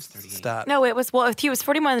 I thought it was 38. Stat. No, it was, well, he was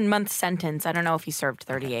 41 month sentence. I don't know if he served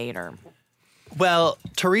 38 or. Well,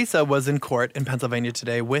 Teresa was in court in Pennsylvania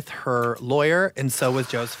today with her lawyer, and so was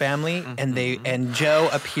Joe's family. And Joe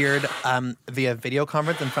appeared via video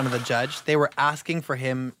conference in front of the judge. They were asking for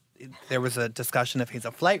him. there was a discussion if he's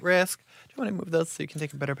a flight risk. Do you want to move those so you can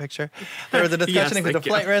take a better picture? There was a discussion if he's a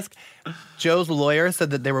flight risk. Joe's lawyer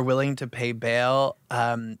said that they were willing to pay bail,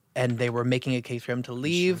 and they were making a case for him to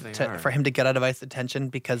leave, for him to get out of ICE detention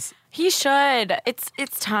because he should. It's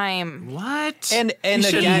time. What? And he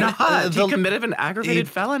should again, not. He committed an aggravated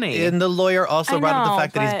felony. And the lawyer also brought up the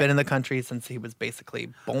fact that he's but- been in the country since he was basically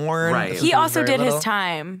born. Right. since He was also very did his little.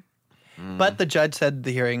 time. But the judge said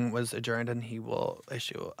the hearing was adjourned and he will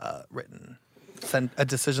issue a send a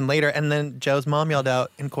decision later. And then Joe's mom yelled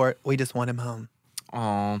out in court, "We just want him home."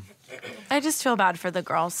 Oh. I just feel bad for the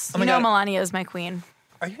girls. Oh my you know, God. Melania is my queen.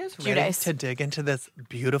 Are you guys ready Judas. to dig into this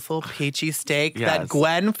beautiful peachy steak Yes. that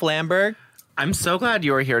Gwen Flamberg? I'm so glad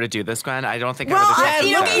you were here to do this, Gwen. I don't think Well, I would I have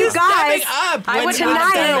feel this. you guys. Up. I When would you not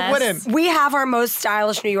have said done it this. wouldn't. We have our most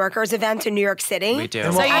stylish New Yorkers event in New York City. We do. And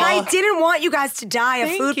And we'll I all- didn't want you guys to die of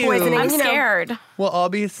Thank food you. poisoning. I'm you know. scared. We'll all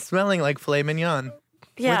be smelling like filet mignon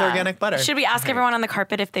with organic butter. Should we ask everyone on the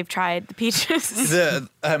carpet if they've tried the peaches? The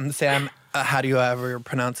Sam, how do you ever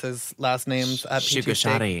pronounce his last names at Peachy Steak?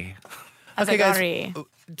 Shugashari. Okay, guys. Azagari.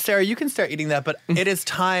 Sarah, you can start eating that, but it is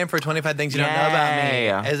time for 25 Things You Don't Know About Me.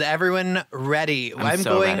 Yay. Is everyone ready? I'm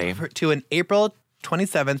so going ready. to an April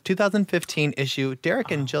 27th, 2015 issue. Derek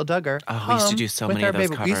and Jill Duggar. Oh, we used to do so with many our of those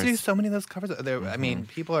baby. We used to do covers. so many of those covers. I mean,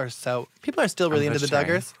 people are still really into the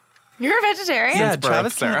vegetarian. Duggars. You're a vegetarian? Yeah, birth,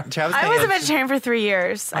 Travis. Sarah. Travis I was a can't- vegetarian for 3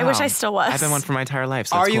 years. I wish I still was. I've been one for my entire life.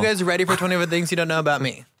 So Are it's you cool. guys ready for 25 Things You Don't Know About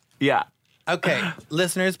Me? Yeah. Okay,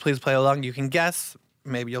 listeners, please play along. You can guess.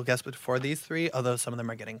 Maybe you'll guess before these three, although some of them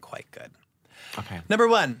are getting quite good. Okay. Number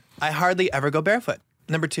 1, I hardly ever go barefoot.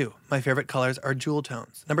 Number 2, my favorite colors are jewel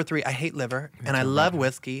tones. Number 3, I hate liver, and I love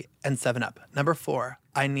whiskey and 7-Up. Number 4,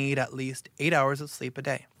 I need at least 8 hours of sleep a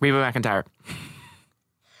day. Reba McEntire.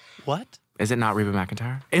 What? Is it not Reba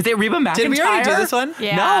McEntire? Is it Reba McEntire? Did we already do this one?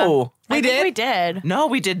 Yeah. No. I think did? we did. No,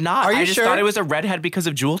 we did not. Are you I just sure? thought it was a redhead because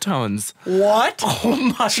of jewel tones. What? Oh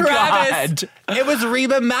my Travis, God. it was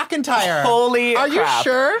Reba McEntire. Holy Are crap.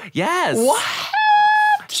 you sure? Yes. What?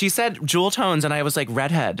 She said jewel tones, and I was like,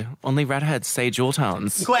 redhead. Only redheads say jewel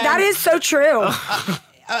tones. Gwen, That is so true.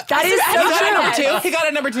 That is He got so it number true. 2. He got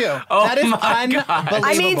it number 2. Oh that is my God. unbelievable.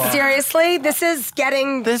 I mean, seriously, this is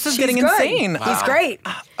getting. This is she's getting good. insane. He's great.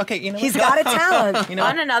 Okay, you know He's what? got a talent. You know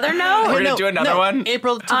On what? another note, We're gonna do another one?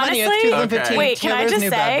 April 20th, Honestly? 2015. wait, can I Taylor's just new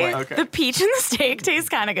bad say boy. the peach and the steak taste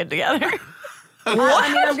kind of good together? I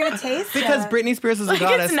mean, I'm gonna taste Because it. Britney Spears is a Like,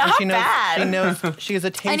 goddess, it's not and she knows bad. she is a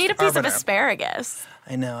taste I need a piece of arbiter. asparagus.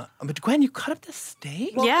 I know, but Gwen, you cut up the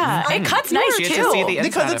steak. Yeah, it cuts nice She too. has to see the inside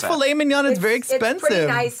Because it's of it. filet mignon, it's very It's pretty expensive.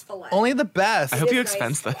 nice filet. Only the best. I hope you It's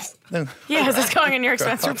expense nice. this. Yes, it's going in your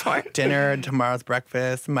expense report. Dinner, tomorrow's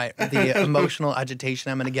breakfast, the emotional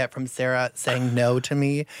agitation I'm going to get from Sarah saying no to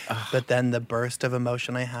me, but then the burst of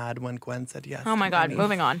emotion I had when Gwen said yes. Oh my to God, me.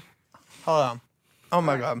 moving on. Hold on. Oh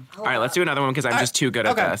my God. All right, let's do another one because I'm just too good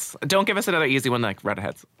at okay. this. Don't give us another easy one like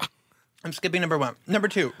redheads. I'm skipping number 1. Number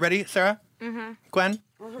 2. Ready, Sarah? Mm-hmm. Gwen?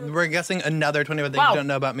 We're guessing another 21 things Wow. you don't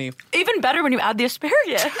know about me. Even better when you add the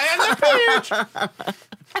asparagus. And the peach!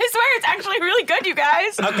 I swear it's actually really good, you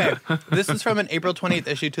guys. Okay, this is from an April 20th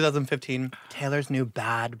issue, 2015. Taylor's new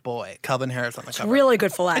bad boy, Calvin Harris on the cover. Really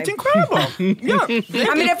good filet. It's incredible. Yeah.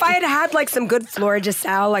 I mean, if I had had like some good Flora de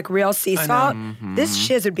Sal, like real sea salt, this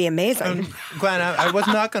shiz would be amazing. Gwen, I was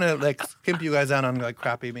not gonna like skimp you guys out on like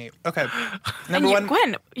crappy meat. Okay, number one.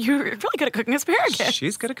 Gwen, you're really good at cooking asparagus.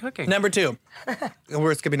 She's good at cooking. Number 2.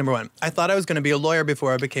 We're skipping number 1. I thought I was gonna be a lawyer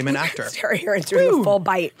before I became an actor. Sarah here is doing a full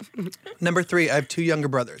bite. Number 3. I have 2 younger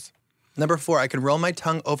brothers. Number 4. I can roll my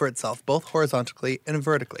tongue over itself, both horizontally and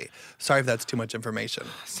vertically. Sorry if that's too much information.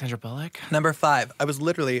 Sandra Bullock. Number 5, I was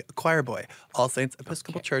literally a choir boy, All Saints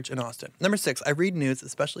Episcopal Church in Austin. Number 6, I read news,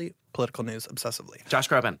 especially political news, obsessively. Josh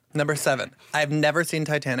Groban. Number 7, I've never seen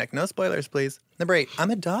Titanic. No spoilers, please. Number 8,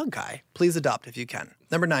 I'm a dog guy. Please adopt if you can.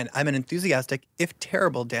 Number 9, I'm an enthusiastic, if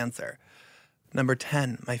terrible, dancer. Number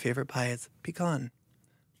 10, my favorite pie is pecan.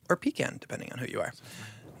 Or pecan, depending on who you are.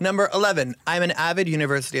 Number 11, I'm an avid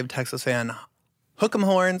University of Texas fan. Hook 'em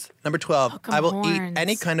horns. Number 12, Hook 'em I will eat horns.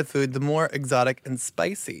 any kind of food. The more exotic and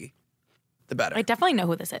spicy, the better. I definitely know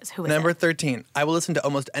who this is. Who is Number it? 13, I will listen to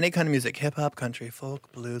almost any kind of music. Hip hop, country,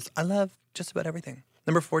 folk, blues. I love just about everything.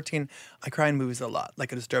 Number 14, I cry in movies a lot,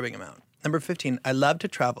 like a disturbing amount. Number 15, I love to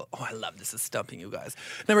travel. Oh, I love this is stumping you guys.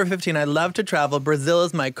 Number 15, I love to travel. Brazil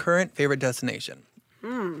is my current favorite destination.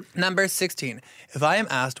 Number 16, if I am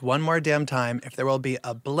asked one more damn time if there will be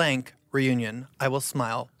a blank reunion, I will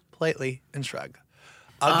smile politely and shrug.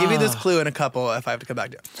 I'll give you this clue in a couple if I have to come back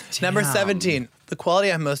to it. Number 17, the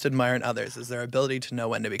quality I most admire in others is their ability to know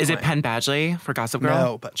when to be Is it quiet. Penn Badgley for Gossip Girl?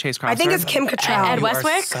 No, but Chase Crawford. I think it's Kim Cattrall. Ed You are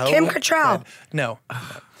Westwick? so Kim Cattrall. good. No.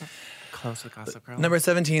 close with Gossip Girl. Number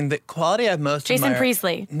 17, the quality I most Jason admire.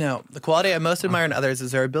 Priestley. No, the quality I most admire in others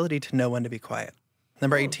is their ability to know when to be quiet.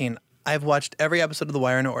 Number 18, I've watched every episode of The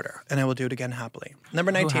Wire in order, and I will do it again happily.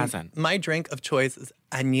 Number 19, hasn't? my drink of choice is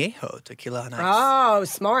añejo tequila on ice. Oh,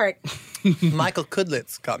 smart. Michael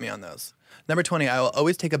Kudlitz got me on those. Number 20, I will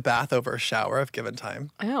always take a bath over a shower if given time.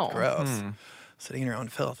 Ew. Gross. Sitting in your own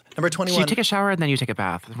filth. Number So 21. you take a shower and then you take a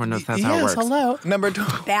bath. That's how it yes, works. hello. Number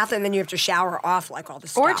 20. Bath, and then you have to shower off like all the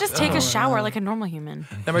stuff. Or just take a shower like a normal human.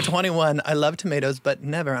 Number 21, I love tomatoes, but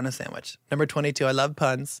never on a sandwich. Number 22, I love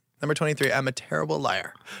puns. Number 23, I'm a terrible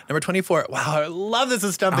liar. Number 24, wow, I love this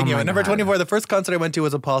is stumping you. my And number God. 24, the first concert I went to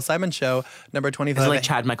was a Paul Simon show. Number 25, Is it like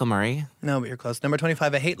Chad Michael Murray? no, but you're close. Number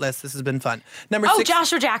 25, I hate lists. This has been fun. Number Oh, 6,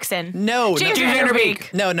 Joshua Jackson. No, James no,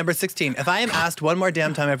 Vanderbeek. No, number 16, if I am asked one more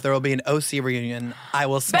damn time if there will be an OC reunion, I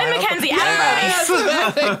will smile. McKenzie, Yes,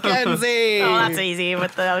 Ben McKenzie. Oh, that's easy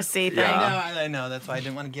with the OC thing. I know. That's why I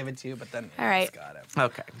didn't want to give it to you, but then All right. I just got it.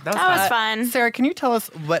 Okay. That was fun. Sarah, can you tell us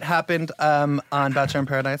what happened on Bachelor in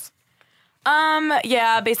Paradise?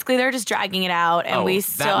 Yeah, basically they're just dragging it out, and we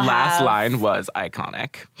still that last have... line was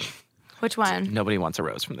iconic. Which one? Nobody wants a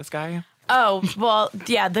rose from this guy. Oh, well,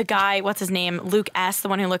 yeah, the guy, what's his name? Luke S., the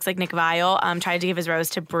one who looks like Nick Viall, tried to give his rose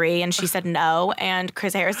to Brie, and she said no. And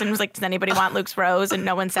Chris Harrison was like, does anybody want Luke's rose? And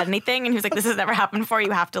no one said anything. And he was like, this has never happened before.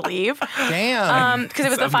 You have to leave. Damn. Because it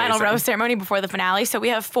was That's the final amazing. rose ceremony before the finale. So we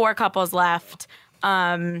have 4 couples left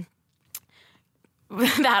that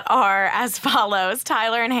are as follows.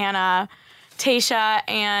 Tyler and Hannah, Tayshia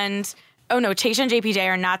and JPJ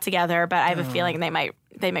are not together, but I have a feeling they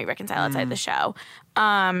might reconcile outside the show.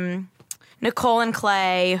 Nicole and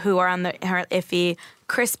Clay, who are on her iffy,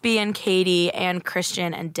 Crispy and Katie, and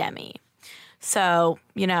Christian and Demi. So,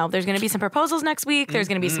 there's going to be some proposals next week. There's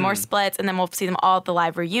going to be some more splits, and then we'll see them all at the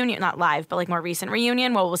live reunion. Not live, but like more recent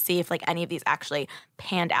reunion, where we'll see if like any of these actually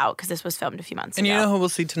panned out, because this was filmed a few months And ago. you know who we'll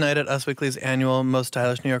see tonight at Us Weekly's annual Most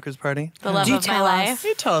Stylish New Yorkers party? The love Do of my tell us. life. Can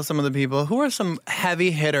you tell us some of the people? Who are some heavy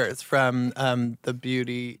hitters from the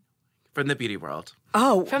beauty? From the beauty world.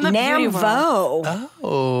 Oh, From the beauty Namvo.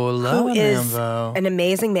 Oh, love Who is Nambo. an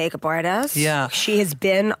amazing makeup artist. Yeah. She has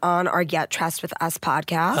been on our Get Dressed With Us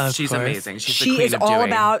podcast. Of She's course. amazing. She's the She queen is of all doing.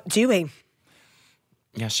 about doing.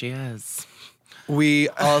 Yeah, she is. We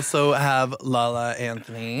also have Lala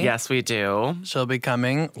Anthony. Yes, we do. She'll be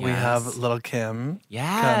coming. We Yes. have Little Kim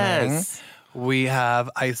Yes. coming. We have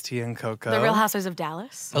Ice-T and Coco. The Real Housewives of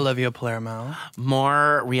Dallas. Olivia Palermo.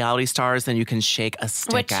 More reality stars than you can shake a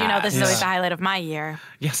stick Which, at. this is always the highlight of my year.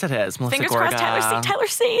 Yes, it is. Melissa Fingers Gorga, crossed, Tyler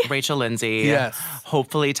C. Rachel Lindsay. Yes.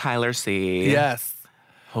 Hopefully Tyler C. Yes.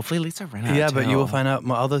 Hopefully Lisa Rinna. Yeah, but you will too. find out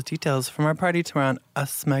all those details from our party tomorrow on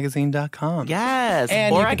usmagazine.com. Yes.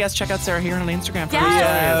 And or you I can- guess check out Sarah here on Instagram for Yes.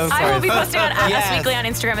 Yeah, of I will be course. posting on Yes. Us Weekly on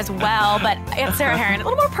Instagram as well, but it's Sarah Heron. A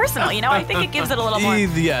little more personal, I think it gives it a little more,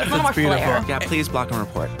 Yes, a little more it's beautiful. flair. Yeah, please block and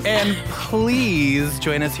report. And please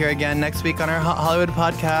join us here again next week on our Hollywood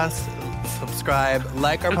podcast. Subscribe,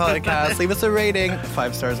 like our podcast, leave us a rating.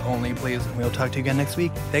 5 stars only, please. We'll talk to you again next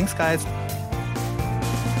week. Thanks, guys.